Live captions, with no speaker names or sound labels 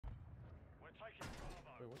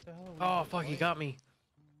Wait, what the hell are we Oh doing? fuck, he got me.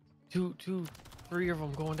 Three of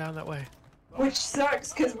them going down that way. Which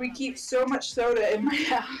sucks, because we keep so much soda in my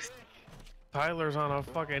house. Tyler's on a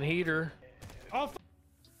fucking heater. Oh,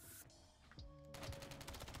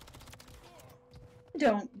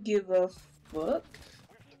 Don't give a fuck. oh,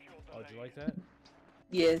 did you like that?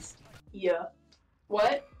 Yes. Yeah.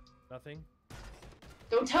 What? Nothing.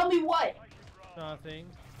 Don't tell me what. Nothing.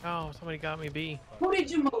 Oh, somebody got me B. Who did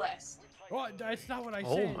you molest? Oh, that's not what I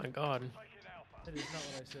Oh said. my god. That is not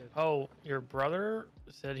what I said. Oh, your brother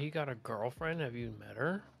said he got a girlfriend. Have you met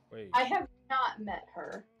her? Wait. I have not met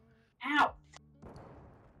her. Ow.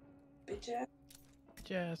 Bitch ass.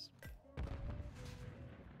 Jazz.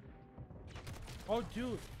 Oh,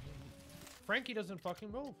 dude. Frankie doesn't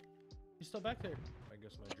fucking move. He's still back there. I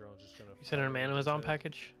guess my drone's just gonna. You sent an Amazon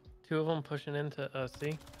package. 2 of them pushing into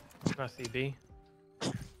C. Not CB. I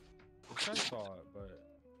kind of saw it, but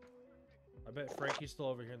I bet Frankie's still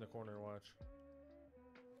over here in the corner. Watch.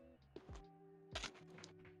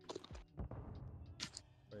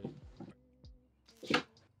 Wait.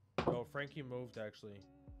 Oh, Frankie moved actually.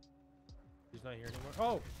 He's not here anymore.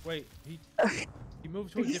 Oh, wait. He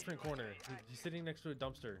moved to a different corner. He's sitting next to a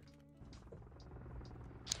dumpster.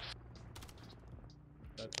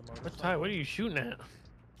 That's a What's Ty? What are you shooting at?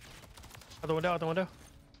 Out the window, out the window.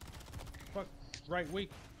 Fuck. Right,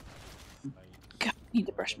 weak. God, I need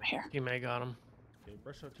to brush my hair. You may got him. Okay,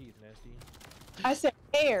 brush your teeth, nasty. I said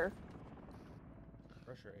hair.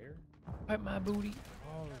 Brush your air? Wipe my booty.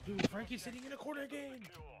 Oh, dude, Frankie's sitting in a corner again.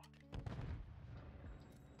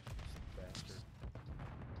 Bastard.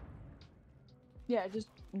 Yeah, I just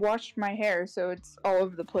washed my hair, so it's all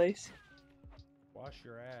over the place. Wash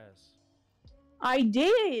your ass. I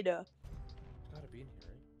did! It's gotta be in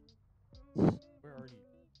here, right? Where are you?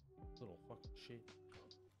 Little fucking shit.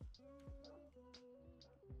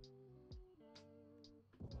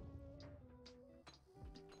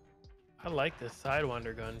 I like this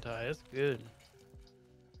Sidewinder gun, Ty. It's good.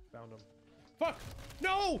 Found him. Fuck!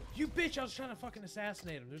 No! You bitch! I was trying to fucking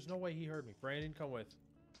assassinate him. There's no way he heard me. Brandon, come with.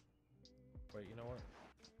 Wait, you know what?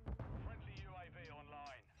 Friendly UAV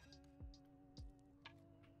online.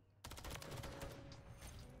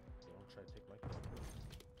 Don't try to take my kill.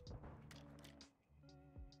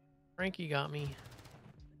 Frankie got me.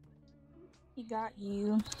 He got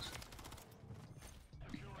you.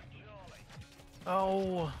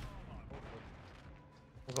 Oh.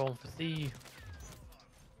 I'm going for C. The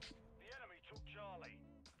enemy took Charlie.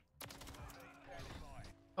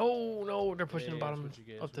 Oh no, they're pushing Yeah, the that's bottom what you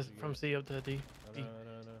get, up that's to what you from get. C up to D. No, D. no,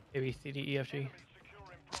 no, no. A B C D E F G. Enemy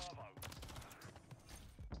securing Bravo.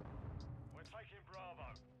 We're taking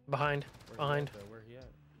Bravo. Behind. Where Behind. He at, though? Where he at?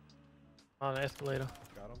 On the escalator.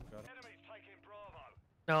 Got him, got him. Enemy's taking Bravo.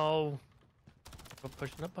 No. We're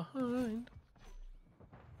pushing up behind.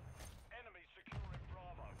 Enemy securing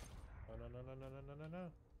Bravo. Oh, no, no, no, no, no, no, no, no.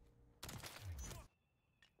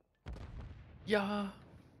 Yeah.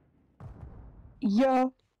 Yeah.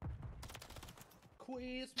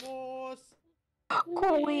 Quizmos!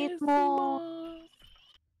 Quizmos.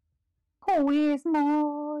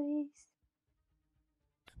 Quizmos.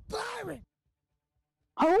 Byron!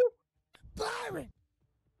 Who? Byron!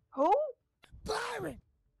 Who? Byron!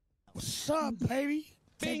 What's up, baby?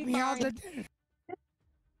 Take me out to dinner.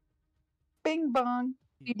 Bing bong.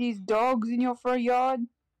 See these dogs in your front yard?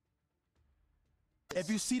 If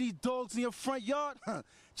you see these dogs in your front yard,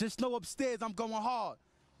 just know upstairs I'm going hard.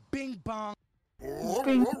 Bing bong.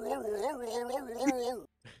 Bing.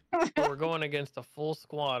 We're going against a full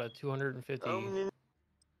squad of 250. Oh,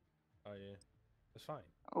 yeah. That's fine.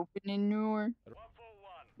 Opening door.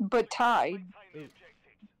 141. But Ty, Maintain the objective.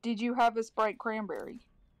 did you have a Sprite cranberry?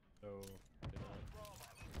 No.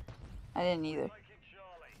 I didn't either. Taking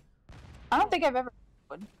Charlie. I don't think I've ever.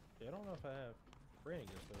 Yeah, I don't know if I have. Brandon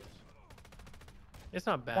gets those. It's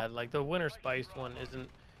not bad. Like the winter spiced one isn't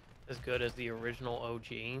as good as the original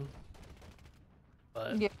OG.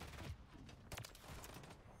 But Yeah.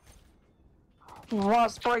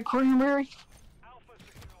 Want Sprite cranberry? Alpha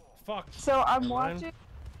secure. Fuck! So I'm Never mind. watching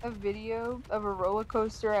a video of a roller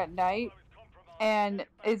coaster at night, Compromised. and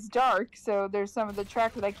it's dark, so there's some of the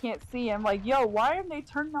track that I can't see. I'm like, yo, why are they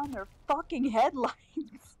turning on their fucking headlights?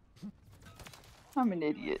 I'm an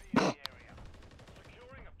idiot. Securing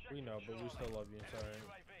objective We know, but we still love you. It's alright.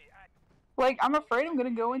 UAV active. Like, I'm afraid I'm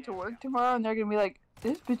gonna go into work tomorrow and they're gonna be like,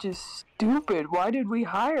 this bitch is stupid. Why did we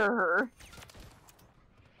hire her?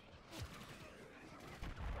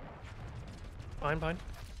 fine.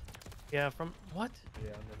 Yeah, from what? Yeah,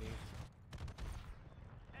 underneath.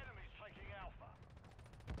 Enemy's taking Alpha.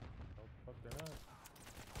 No, the fuck they're not.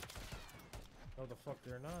 No, the fuck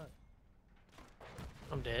they're not.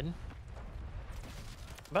 I'm dead.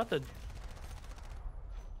 About to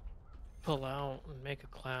pull out and make a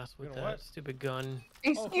class with You that know what? stupid gun.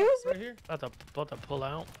 Oh, fuck, Excuse me? right here. About to pull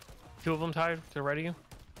out. Two of them tied to the right of you.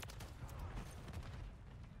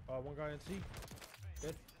 One guy in C.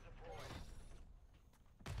 Dead.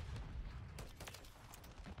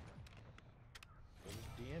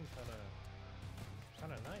 DM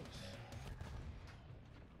kind of nice.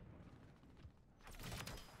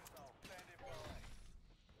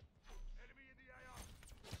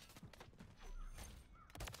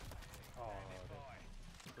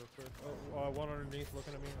 Oh, one underneath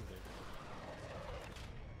looking at me. I'm dead.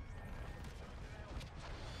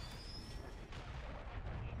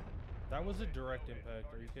 That was a direct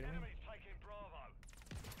impact. Are you kidding me? Enemies taking Bravo.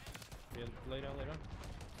 Yeah, lay down, lay down.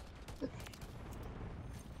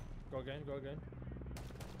 Go again, go again.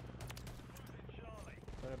 Charlie.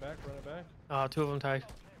 Run it back, run it back. Two of them tied.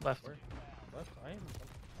 Left. Where? Left? I am.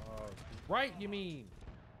 Right, you mean?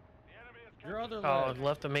 The enemy has Your other Oh, leg.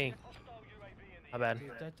 left of me. hostile UAV in the My bad.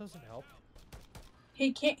 Dude, that doesn't help.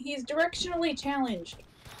 He can't. He's directionally challenged.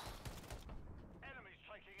 Enemies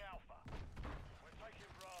taking Alpha. We're taking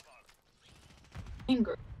Bravo.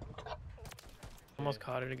 Angry. Almost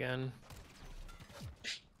caught it again.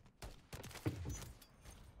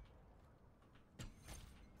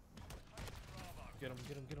 Get him,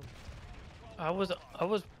 get him, get him. I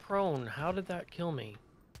was prone. How did that kill me?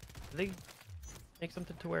 Did they make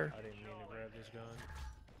something to where? I didn't mean to grab this gun.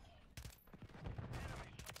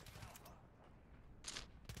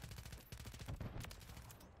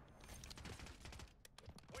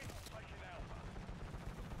 We're taking Alpha.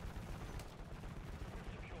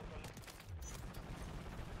 Secure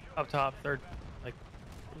the Up top, third, like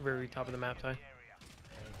very top of the map tie. area.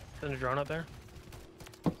 Send a drone up there.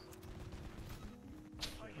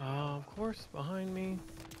 Of course, behind me.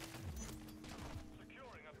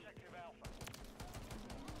 Securing objective Alpha.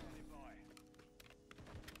 Standing by.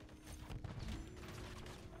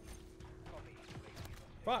 Copy.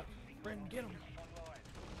 Fuck! Brendan, get him! Online.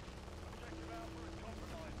 Objective Alpha is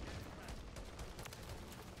compromised.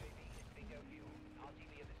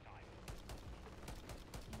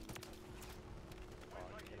 Oh,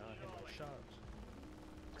 I cannot hit my shots.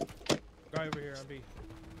 Guy over here on B.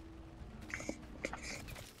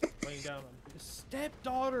 Laying down on his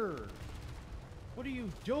stepdaughter! What are you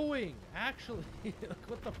doing? Actually, like,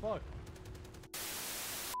 what the fuck?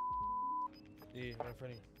 Yeah, right in front of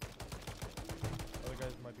you. Other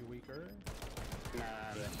guys might be weaker.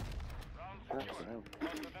 Round secure. On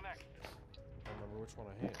to the next. I don't remember which one I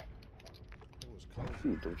hit. I think it was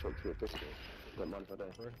Cozy. Don't chuck your pistol. Don't mind if I do.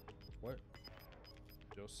 Where? What?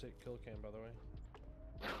 Joe sick kill cam, by the way.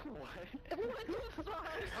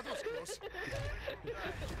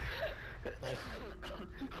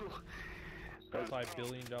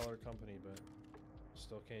 Multi-billion-dollar company, but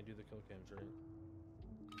still can't do the kill cams, right?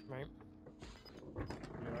 Right.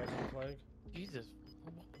 Your eyes on flag? Jesus.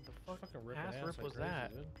 What the fuck? Fucking ripping ass ass rip like was crazy,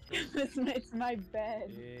 that? dude. It's my bed.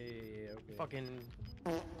 Yeah, okay. Fucking.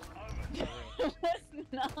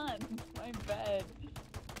 It's not. It's my bed.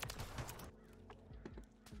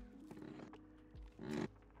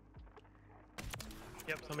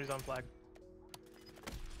 Yep, somebody's on flag.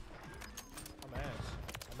 I'm ass.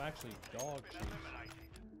 I'm actually dog cheese.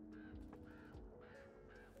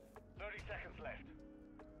 30 seconds left.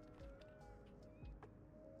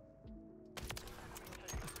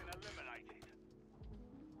 Team has been eliminated.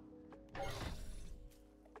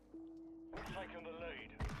 We've taken the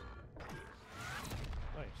lead.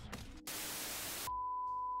 Nice.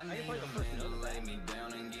 I need to lay me down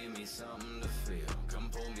and give me something to feel. Come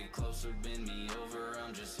pull me closer, bend me over.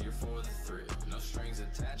 I'm just here for the thrill. No strings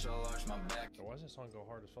attached, I'll arch my back. So why does this song go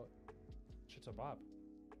hard as fuck? Shit's a bop.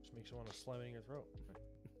 Just makes you want to slam it in your throat.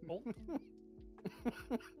 Oh.